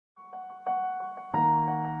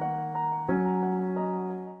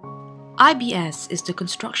IBS is the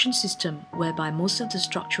construction system whereby most of the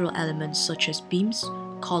structural elements such as beams,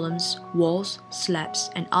 columns, walls,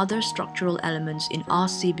 slabs, and other structural elements in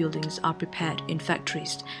RC buildings are prepared in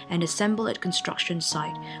factories and assembled at construction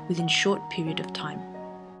site within short period of time.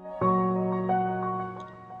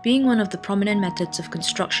 Being one of the prominent methods of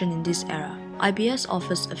construction in this era, IBS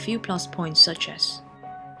offers a few plus points such as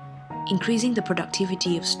increasing the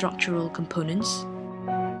productivity of structural components,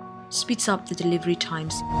 speeds up the delivery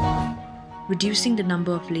times, reducing the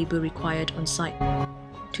number of labor required on site.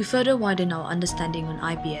 To further widen our understanding on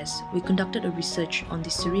IBS, we conducted a research on the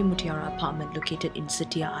Sri Mutiara apartment located in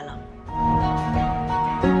Setia Alam.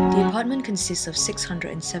 The apartment consists of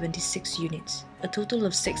 676 units, a total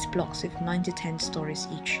of 6 blocks with 9 to 10 stories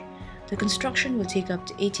each. The construction will take up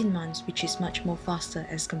to 18 months, which is much more faster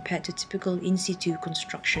as compared to typical in-situ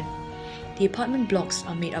construction. The apartment blocks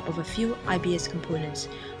are made up of a few IBS components,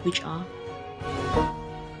 which are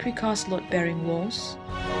precast load-bearing walls,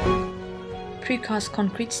 precast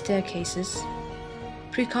concrete staircases,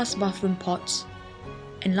 precast bathroom pots,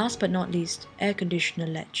 and last but not least, air conditioner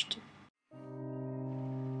ledged.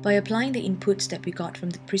 By applying the inputs that we got from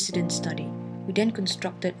the precedent study, we then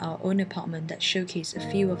constructed our own apartment that showcased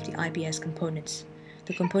a few of the IBS components.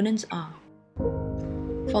 The components are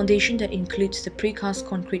foundation that includes the precast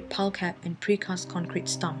concrete pile cap and precast concrete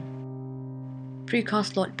stump,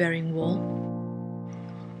 precast load-bearing wall,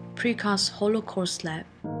 precast hollow core slab,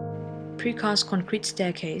 precast concrete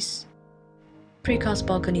staircase, precast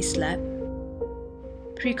balcony slab,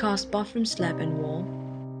 precast bathroom slab and wall,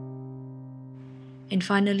 and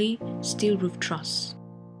finally, steel roof truss.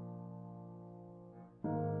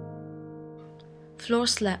 Floor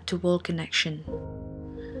slab to wall connection.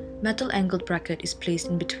 Metal angled bracket is placed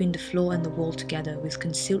in between the floor and the wall together with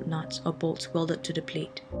concealed nuts or bolts welded to the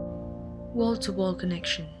plate. Wall to wall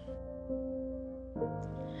connection.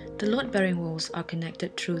 The load-bearing walls are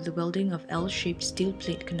connected through the welding of L-shaped steel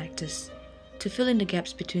plate connectors. To fill in the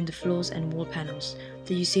gaps between the floors and wall panels,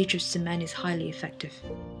 the usage of cement is highly effective.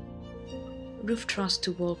 Roof truss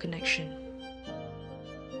to wall connection.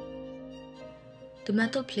 The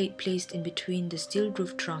metal plate placed in between the steel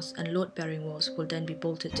roof truss and load-bearing walls will then be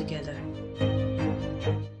bolted together.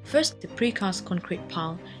 First, the precast concrete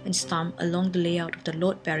pile and stump along the layout of the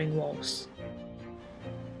load-bearing walls.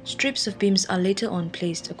 Strips of beams are later on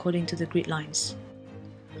placed according to the grid lines.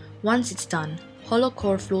 Once it's done, hollow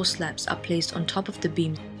core floor slabs are placed on top of the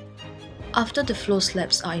beams. After the floor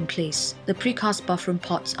slabs are in place, the precast bathroom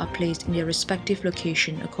pots are placed in their respective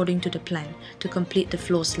location according to the plan to complete the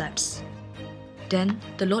floor slabs. Then,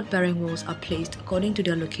 the load-bearing walls are placed according to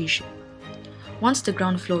their location. Once the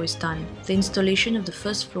ground floor is done, the installation of the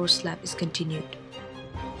first floor slab is continued.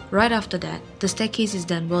 Right after that, the staircase is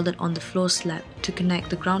then welded on the floor slab to connect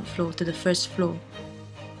the ground floor to the first floor.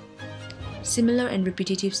 Similar and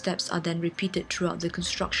repetitive steps are then repeated throughout the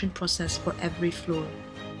construction process for every floor.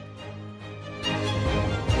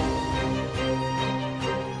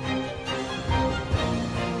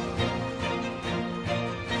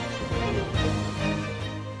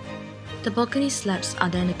 The balcony slabs are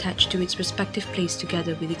then attached to its respective place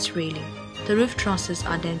together with its railing. The roof trusses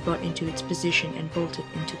are then brought into its position and bolted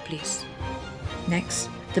into place. Next,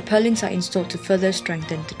 the purlins are installed to further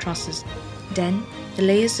strengthen the trusses. Then, the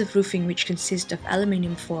layers of roofing, which consist of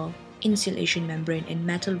aluminium foil, insulation membrane and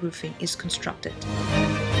metal roofing, is constructed.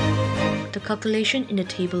 The calculation in the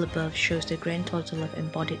table above shows the grand total of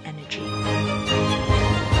embodied energy.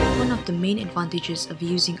 One of the main advantages of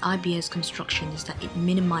using IBS construction is that it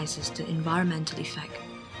minimizes the environmental effect.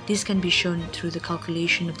 This can be shown through the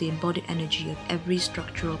calculation of the embodied energy of every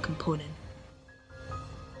structural component.